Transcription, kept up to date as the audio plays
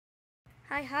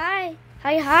Hi.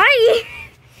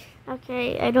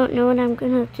 Okay, I don't know what I'm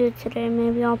gonna do today.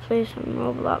 Maybe I'll play some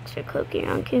Roblox or Cookie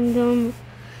on Kingdom.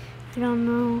 I don't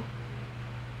know.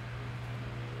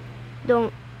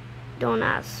 Don't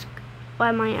ask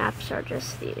why my apps are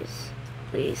just these,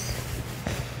 please.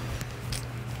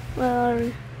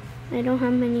 Well, I don't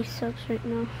have many subs right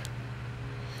now.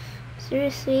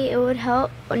 Seriously, it would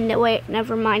help. Oh, no, wait,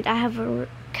 never mind. I have a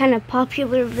kind of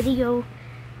popular video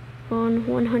on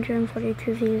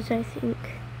 142 views, I think.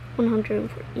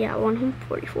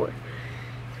 144.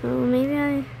 So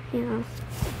maybe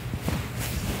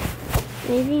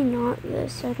maybe not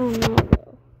this. I don't know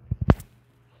though.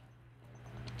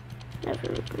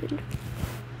 Never mind.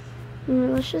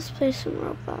 Let's just play some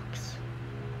Roblox.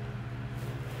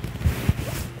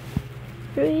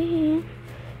 3.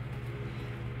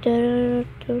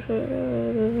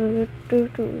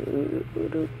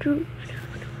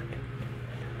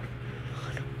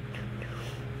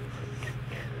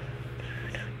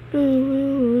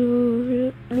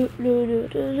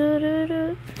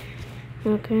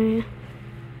 Okay.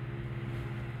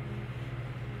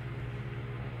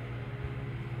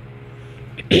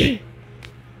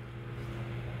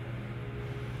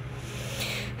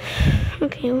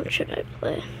 Okay, what should I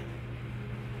play?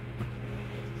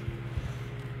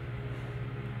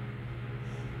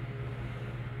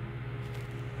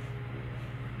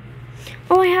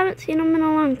 Oh, I haven't seen him in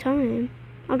a long time.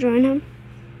 I'll join him.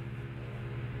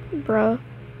 Bruh.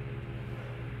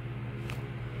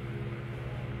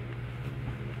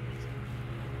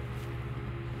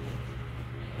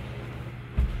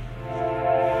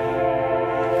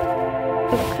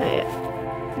 Okay.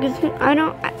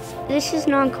 This is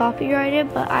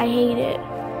non-copyrighted, but I hate it.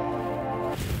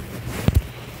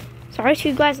 Sorry if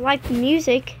you guys like the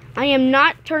music. I am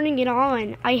not turning it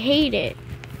on. I hate it.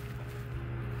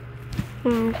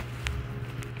 Don't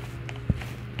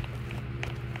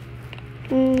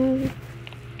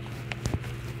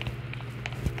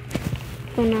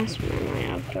ask me my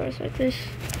outdoors like this.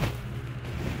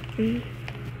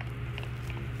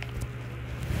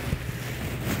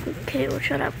 Okay, what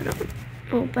should I put on?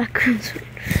 Oh, backgrounds. Okay,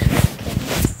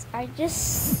 I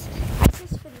just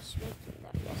finished making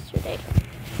that yesterday.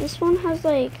 This one has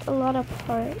like a lot of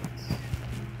parts.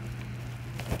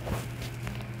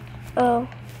 Oh,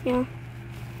 yeah.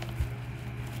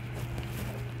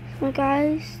 So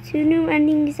guys, 2 new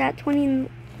endings at 20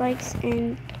 likes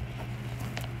and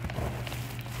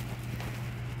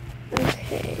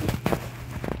okay.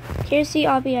 Here's the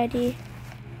obby ID.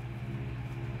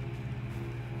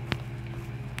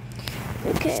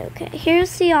 Okay.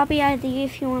 Here's the obby ID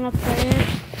if you want to play it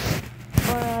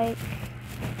or like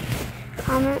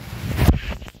comment.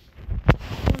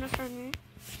 Want to friend me?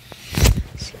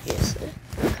 Seriously.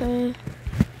 Okay.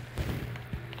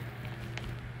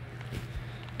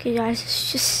 Okay guys,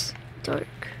 it's just dark.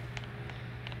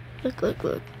 Look.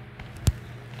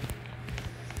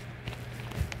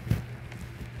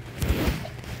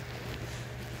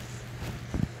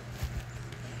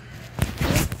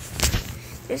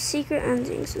 There's secret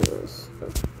endings in this.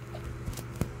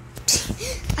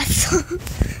 I thought,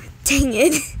 dang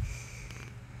it.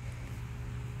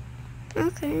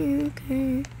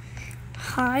 Okay.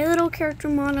 Hi, little character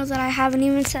models that I haven't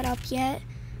even set up yet.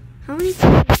 How many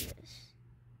times is this?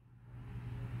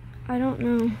 I don't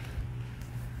know.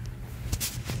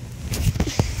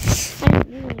 I have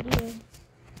no idea.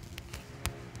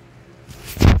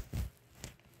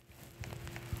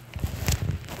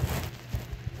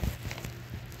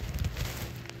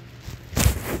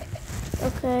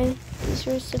 Okay, these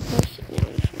are supposed to be on.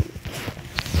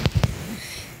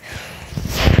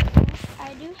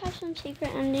 I do have some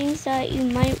secret endings that you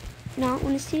might not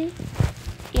want to see.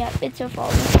 Yep, it's a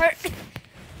falling apart.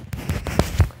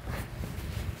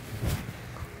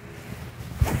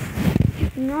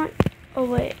 Oh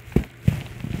wait.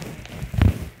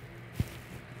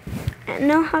 I don't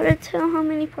know how to tell how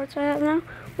many parts I have now.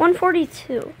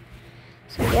 142.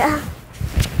 So yeah,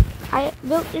 I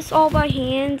built this all by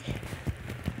hand.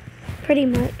 Pretty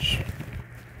much.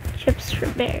 Chips for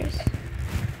bears.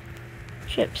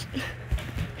 Chips.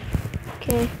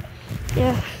 Okay.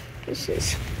 Yeah, this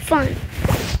is fun.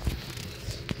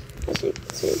 As you can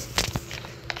see.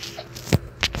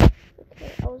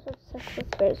 Okay, I was obsessed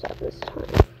with bears at this time.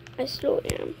 I still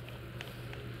am.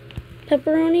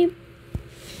 Pepperoni.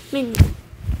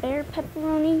 Bear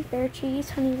pepperoni, bear cheese,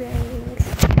 honey bear wings.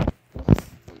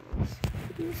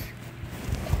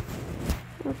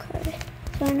 Okay.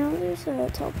 So I know there's a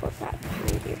teleport back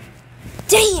behind here.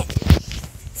 Dang it!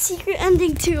 Secret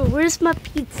ending 2. Where's my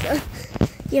pizza?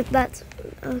 Yep, that's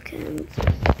okay. I'm just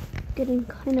getting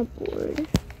kind of bored.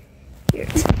 Here.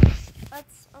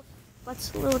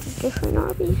 let's load a different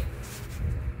obby.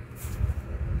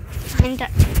 Find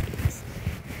that things.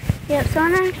 Yeah,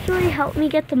 someone actually helped me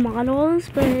get the models,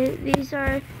 but these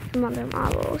are some other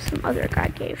models some other guy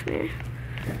gave me.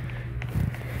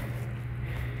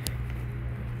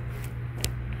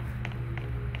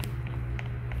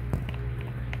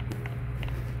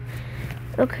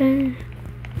 Okay.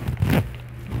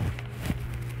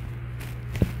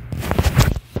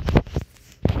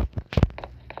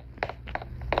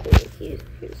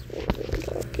 Here's one and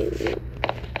I'll give you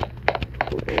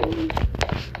one.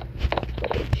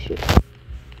 Oh, shoot.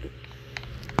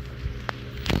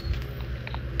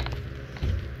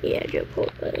 Yeah,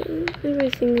 Chipotle.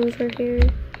 Everything over here.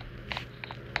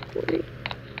 Wait.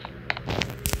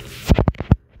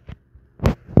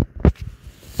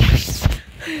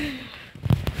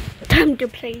 Time to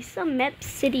play some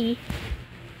meepcity.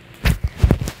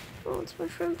 Oh, it's my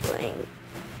friend playing.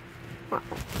 Wow.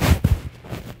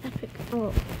 Epic.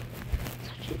 Oh,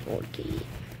 such an old game.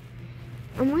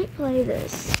 I might play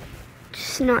this.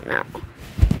 Just not now.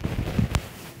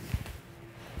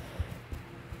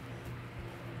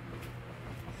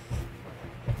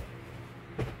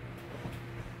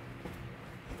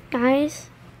 Guys,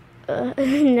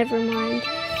 never mind.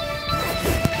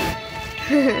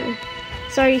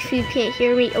 Sorry if you can't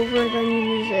hear me over the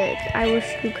music. I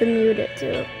wish you could mute it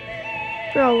too.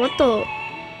 Bro, what the?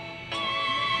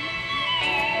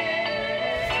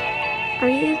 Are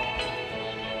you?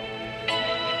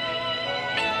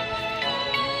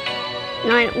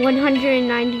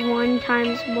 191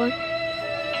 times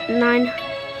 911.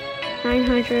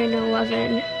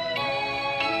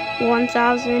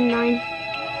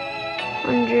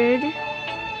 1,900.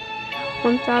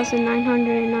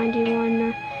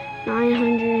 1,991.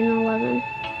 911.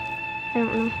 I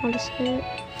don't know how to say it.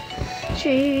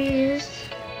 Jeez.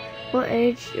 What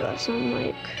age do I sound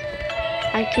like?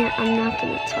 I'm not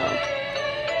gonna tell.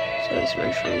 So is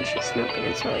my friend, she's not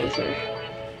gonna tell either.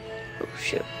 Oh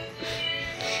shoot.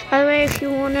 By the way, if you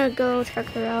wanna go check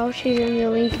her out, she's in the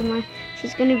link in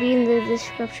she's gonna be in the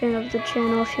description of the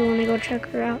channel if you wanna go check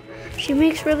her out. She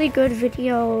makes really good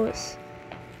videos.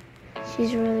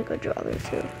 She's a really good drawer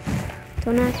too.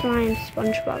 Don't ask why I'm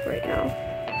SpongeBob right now.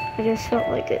 I just felt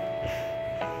like it.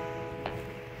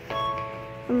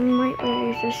 I might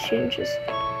really just change this.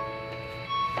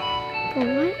 But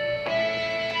what?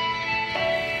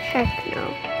 Heck no.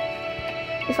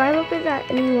 If I look at that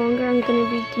any longer, I'm gonna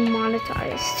be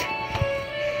demonetized.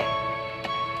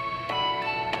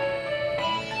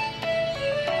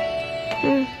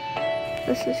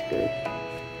 This is good.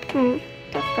 Oh,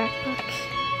 that backpacks.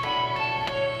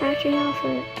 Matching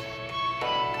outfits.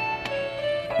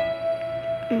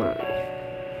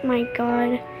 My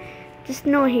god. Just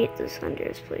no hate the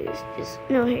Thunders, please. Just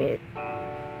no hate.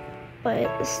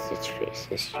 But the Stitch face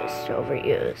is just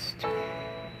overused.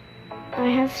 I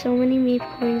have so many meep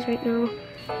coins right now.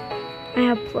 I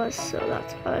have plus, so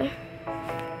that's why.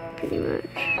 Pretty much.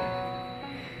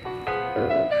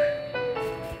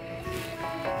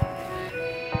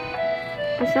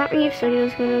 I thought meepcity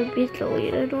was gonna be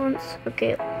deleted once.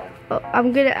 Okay. Oh,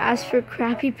 I'm gonna ask for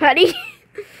Krabby Patty.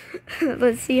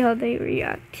 Let's see how they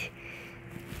react.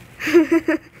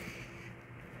 I'm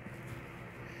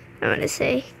gonna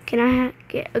say, can I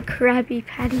get a Krabby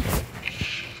Patty?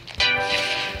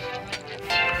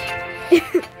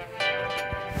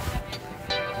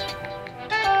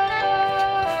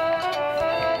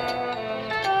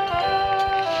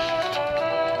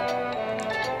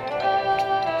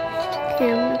 Okay,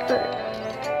 I'm gonna put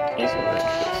these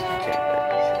emojis.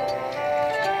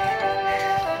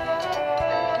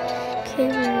 Okay,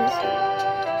 where is it?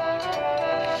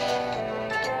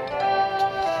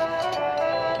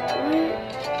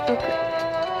 Okay.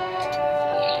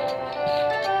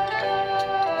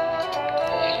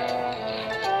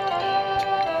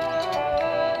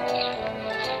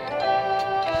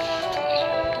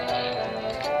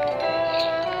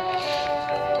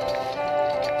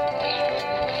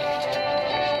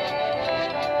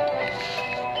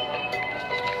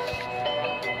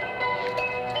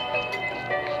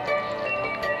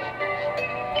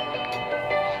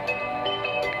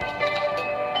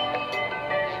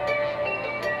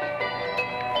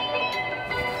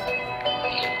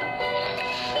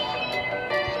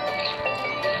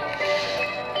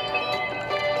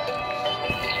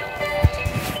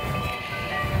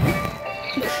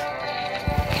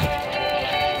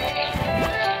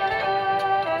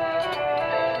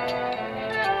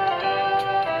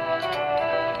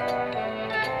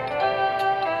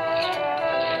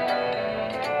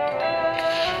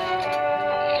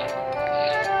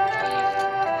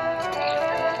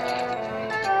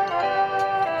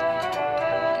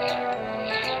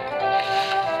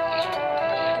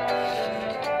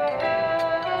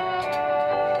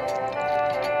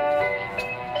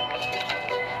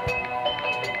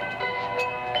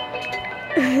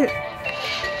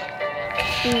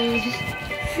 cheese.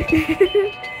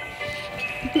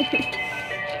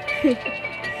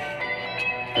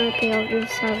 Okay, I'll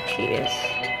just have cheese.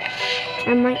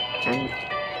 I'm not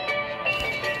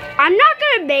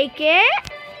gonna make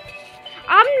it.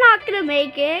 I'm not gonna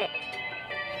make it.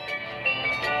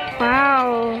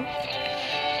 Wow.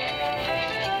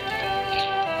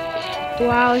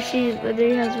 Wow, she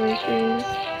literally has wishes.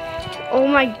 Oh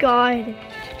my god.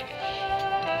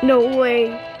 No way.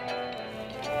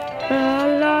 La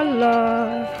la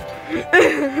la.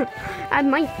 I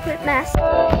might put mask.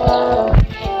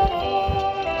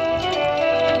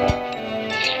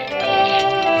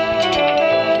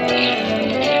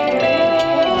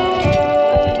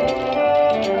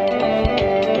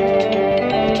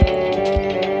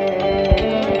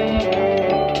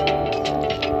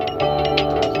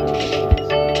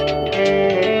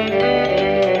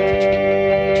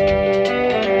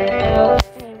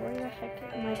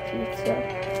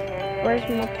 Where's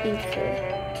my pizza?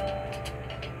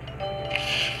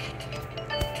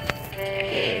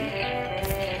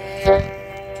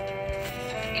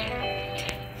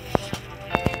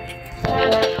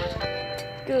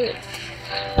 Good.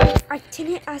 I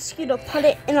didn't ask you to put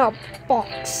it in a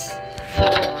box.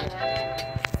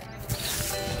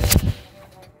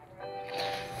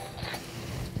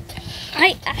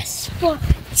 I asked for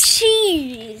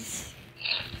cheese.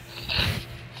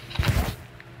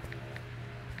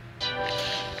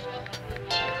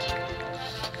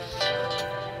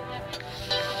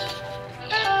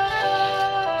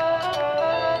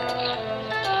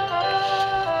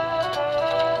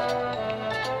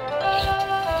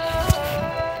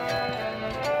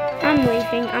 I'm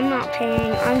leaving. I'm not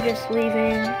paying. I'm just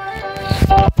leaving.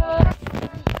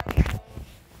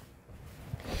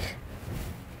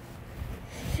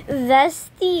 That's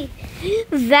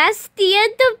the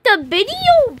end of the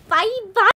video. Bye bye.